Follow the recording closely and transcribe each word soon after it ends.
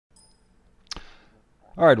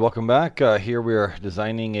All right, welcome back. Here we are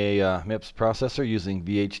designing a MIPS processor using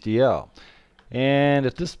VHDL. And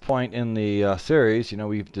at this point in the series,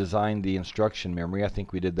 we've designed the instruction memory. I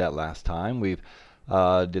think we did that last time. We've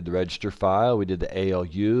did the register file. We did the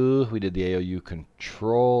ALU. We did the ALU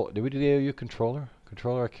control. Did we do the ALU controller?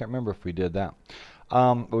 I can't remember if we did that.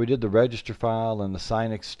 But we did the register file and the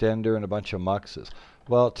sign extender and a bunch of muxes.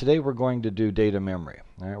 Well, today we're going to do data memory.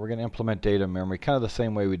 All right, we're going to implement data memory kind of the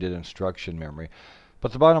same way we did instruction memory.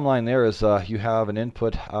 But the bottom line there is you have an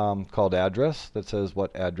input called address that says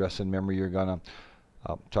what address in memory you're going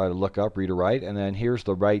to try to look up, read or write. And then here's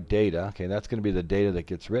the write data. Okay, that's going to be the data that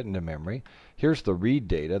gets written to memory. Here's the read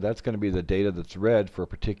data. That's going to be the data that's read for a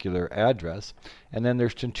particular address. And then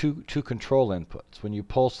there's two control inputs. When you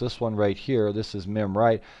pulse this one right here, this is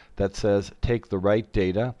memWrite, that says take the write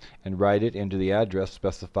data and write it into the address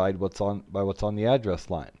specified by what's on the address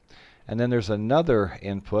line. And then there's another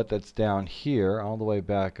input that's down here, all the way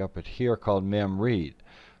back up at here, called memRead.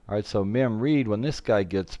 All right, so memRead, when this guy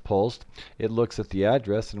gets pulsed, it looks at the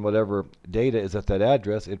address, and whatever data is at that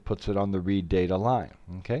address, it puts it on the read data line.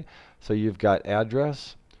 Okay, so you've got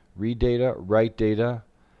address, read data, write data,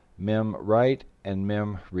 memWrite, and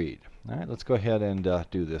memRead. All right, let's go ahead and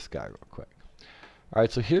do this guy real quick. All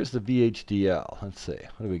right, so here's the VHDL. Let's see,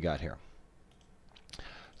 what do we got here?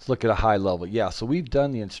 Let's look at a high level. Yeah, so we've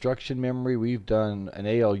done the instruction memory, we've done an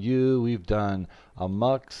ALU, we've done a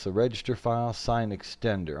MUX, a register file, sign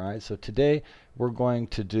extender. All right, so today we're going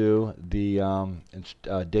to do the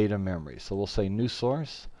data memory. So we'll say new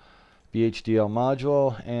source, VHDL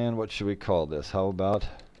module, and what should we call this? How about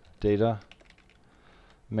data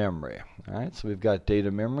memory? All right, so we've got data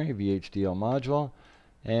memory, VHDL module,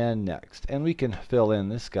 and next. And we can fill in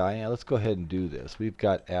this guy. Now let's go ahead and do this. We've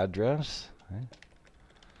got address. Right?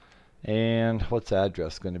 And what's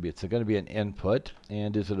address going to be? It's going to be an input.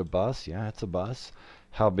 And is it a bus? Yeah, it's a bus.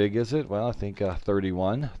 How big is it? Well, I think 30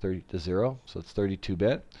 to 0, so it's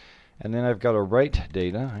 32-bit. And then I've got a write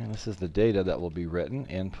data. And this is the data that will be written.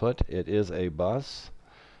 Input, it is a bus.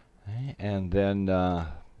 Okay, and then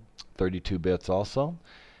 32 bits also.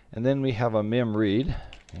 And then we have a memRead.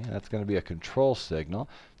 Okay, that's going to be a control signal.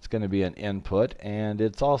 It's going to be an input, and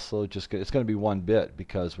it's also just it's going to be 1 bit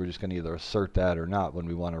because we're just going to either assert that or not when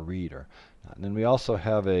we want to read or not. And then we also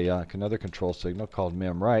have another control signal called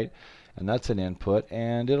memWrite, and that's an input,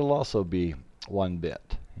 and it'll also be 1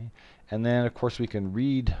 bit. Okay? And then of course we can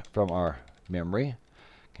read from our memory.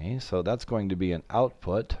 Okay, so that's going to be an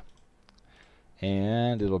output,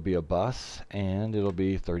 and it'll be a bus, and it'll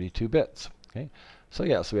be 32 bits. Okay. So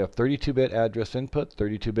yeah, so we have 32-bit address input,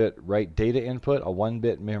 32-bit write data input, a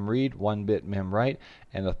 1-bit memRead, 1-bit memWrite,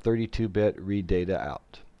 and a 32-bit read data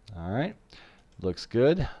out. All right, looks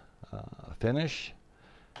good. Finish.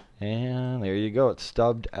 And there you go. It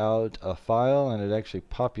stubbed out a file, and it actually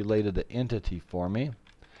populated the entity for me.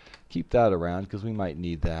 Keep that around because we might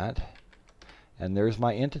need that. And there's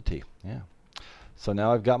my entity. Yeah. So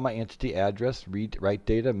now I've got my entity address, write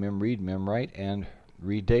data, memRead, memWrite, and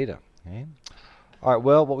read data. Okay. All right,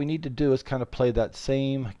 well, what we need to do is kind of play that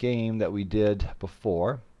same game that we did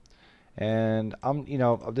before. And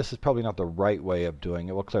this is probably not the right way of doing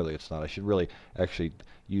it. Well, clearly it's not. I should really actually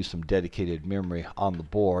use some dedicated memory on the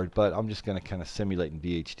board, but I'm just going to kind of simulate in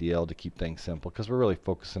VHDL to keep things simple because we're really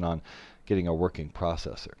focusing on getting a working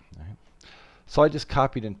processor. All right. So I just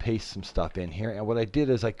copied and pasted some stuff in here, and what I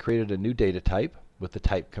did is I created a new data type with the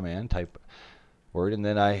type command, type word, and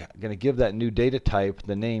then I'm going to give that new data type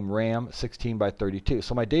the name RAM 16 by 32.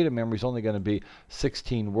 So my data memory is only going to be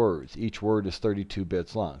 16 words. Each word is 32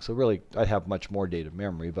 bits long. So really, I'd have much more data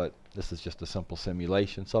memory, but this is just a simple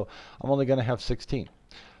simulation. So I'm only going to have 16.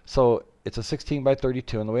 So it's a 16 by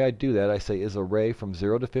 32, and the way I do that, I say is array from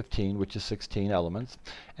 0 to 15, which is 16 elements,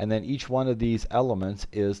 and then each one of these elements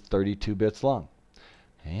is 32 bits long.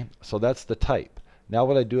 Okay? So that's the type. Now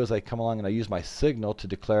what I do is I come along and I use my signal to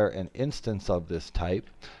declare an instance of this type,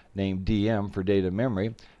 named DM for data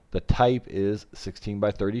memory. The type is 16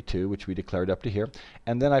 by 32, which we declared up to here,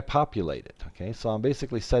 and then I populate it. Okay, so I'm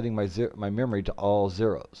basically setting my memory to all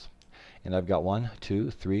zeros. And I've got 1, 2,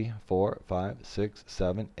 3, 4, 5, 6,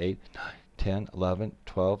 7, 8, 9, 10, 11,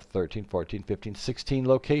 12, 13, 14, 15, 16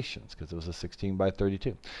 locations, because it was a 16 by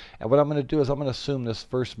 32. And what I'm going to do is I'm going to assume this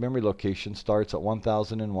first memory location starts at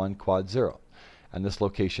 1001 quad 0. And this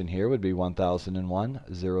location here would be 1001,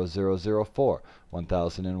 0004,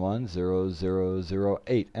 1001,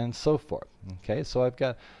 0008, and so forth. Okay, so I've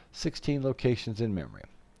got 16 locations in memory.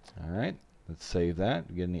 All right, let's save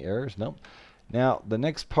that. Get any errors? Nope. Now, the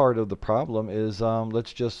next part of the problem is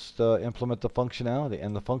let's just implement the functionality.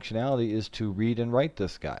 And the functionality is to read and write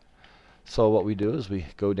this guy. So what we do is we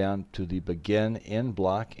go down to the begin in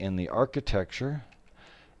block in the architecture,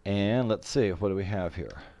 and let's see, what do we have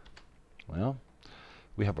here? Well,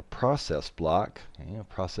 we have a process block. Okay, a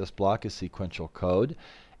process block is sequential code,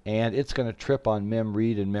 and it's going to trip on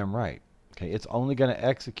memread and memwrite. Okay, it's only going to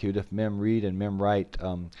execute if memread and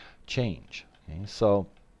memwrite change. Okay, so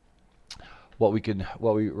what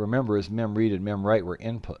we remember is memread and memwrite were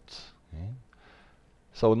inputs. Okay.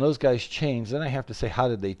 So when those guys change, then I have to say, how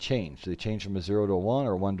did they change? Did they change from a 0 to a 1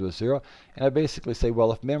 or a 1 to a 0? And I basically say,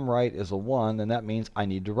 well, if memwrite is a 1, then that means I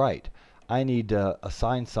need to write. I need to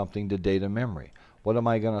assign something to data memory. What am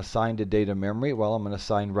I going to assign to data memory? Well, I'm going to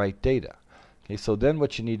assign write data. Okay, so then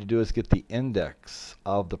what you need to do is get the index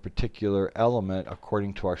of the particular element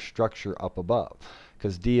according to our structure up above.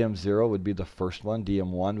 Because DM0 would be the first one,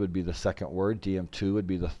 DM1 would be the second word, DM2 would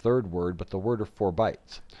be the third word, but the word are 4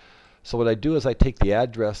 bytes. So what I do is I take the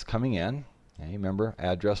address coming in. Okay, remember,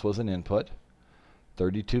 address was an input,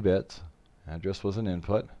 32 bits. Address was an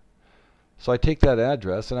input. So I take that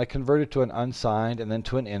address and I convert it to an unsigned and then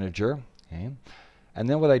to an integer. Okay, and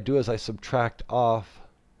then what I do is I subtract off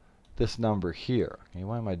this number here. Okay,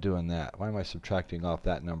 why am I doing that? Why am I subtracting off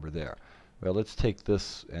that number there? Well, let's take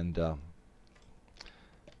this and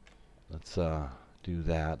let's do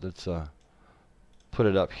that. Let's put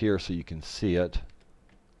it up here so you can see it.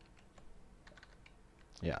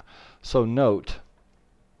 Yeah. So note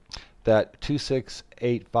that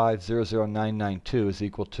 268500992 is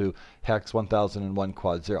equal to hex 1001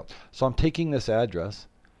 quad 0. So I'm taking this address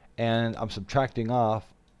and I'm subtracting off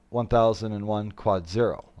 1001 quad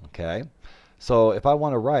 0. Okay. So if I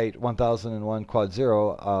want to write 1001 quad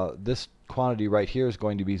 0, this quantity right here is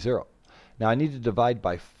going to be 0. Now I need to divide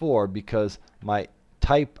by 4 because my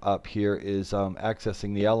type up here is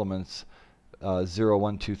accessing the elements 0,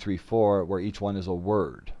 1, 2, 3, 4, where each one is a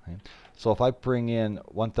word. Okay? So if I bring in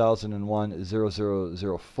 1001,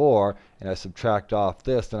 0004, and I subtract off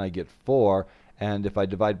this, then I get 4. And if I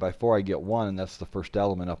divide by 4, I get 1, and that's the first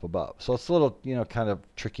element up above. So it's a little, kind of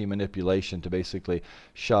tricky manipulation to basically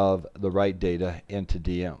shove the write data into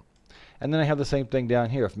DM. And then I have the same thing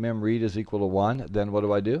down here. If memread is equal to 1, then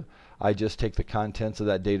what do? I just take the contents of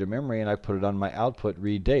that data memory and I put it on my output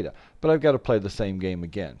read data. But I've got to play the same game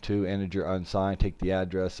again. To integer unsigned, take the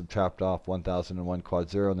address, subtract off 1001 quad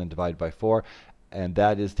 0, and then divide by 4. And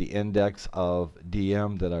that is the index of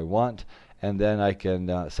DM that I want. And then I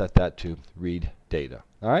can set that to read data.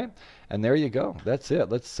 All right? And there you go. That's it.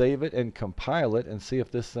 Let's save it and compile it and see if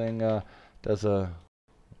this thing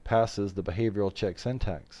passes the behavioral check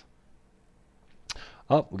syntax.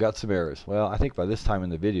 Oh, we got some errors. Well, I think by this time in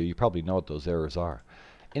the video, you probably know what those errors are.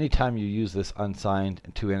 Anytime you use this unsigned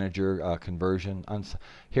to integer conversion,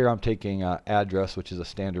 here I'm taking address, which is a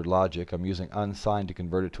standard logic. I'm using unsigned to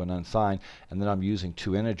convert it to an unsigned, and then I'm using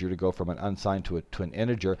to integer to go from an unsigned to an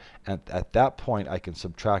integer. And at that point, I can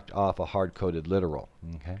subtract off a hard-coded literal.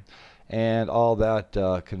 Okay, and all that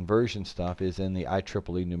conversion stuff is in the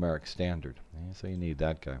IEEE numeric standard. Okay? So you need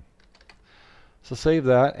that guy. So save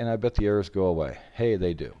that, and I bet the errors go away. Hey,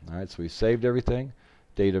 they do. All right, so we saved everything.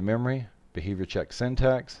 Data memory, behavior check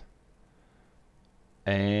syntax,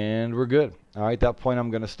 and we're good. All right, at that point I'm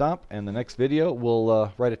going to stop, and the next video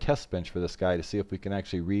we'll write a test bench for this guy to see if we can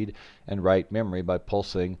actually read and write memory by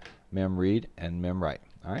pulsing memread and memwrite.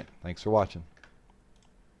 All right, thanks for watching.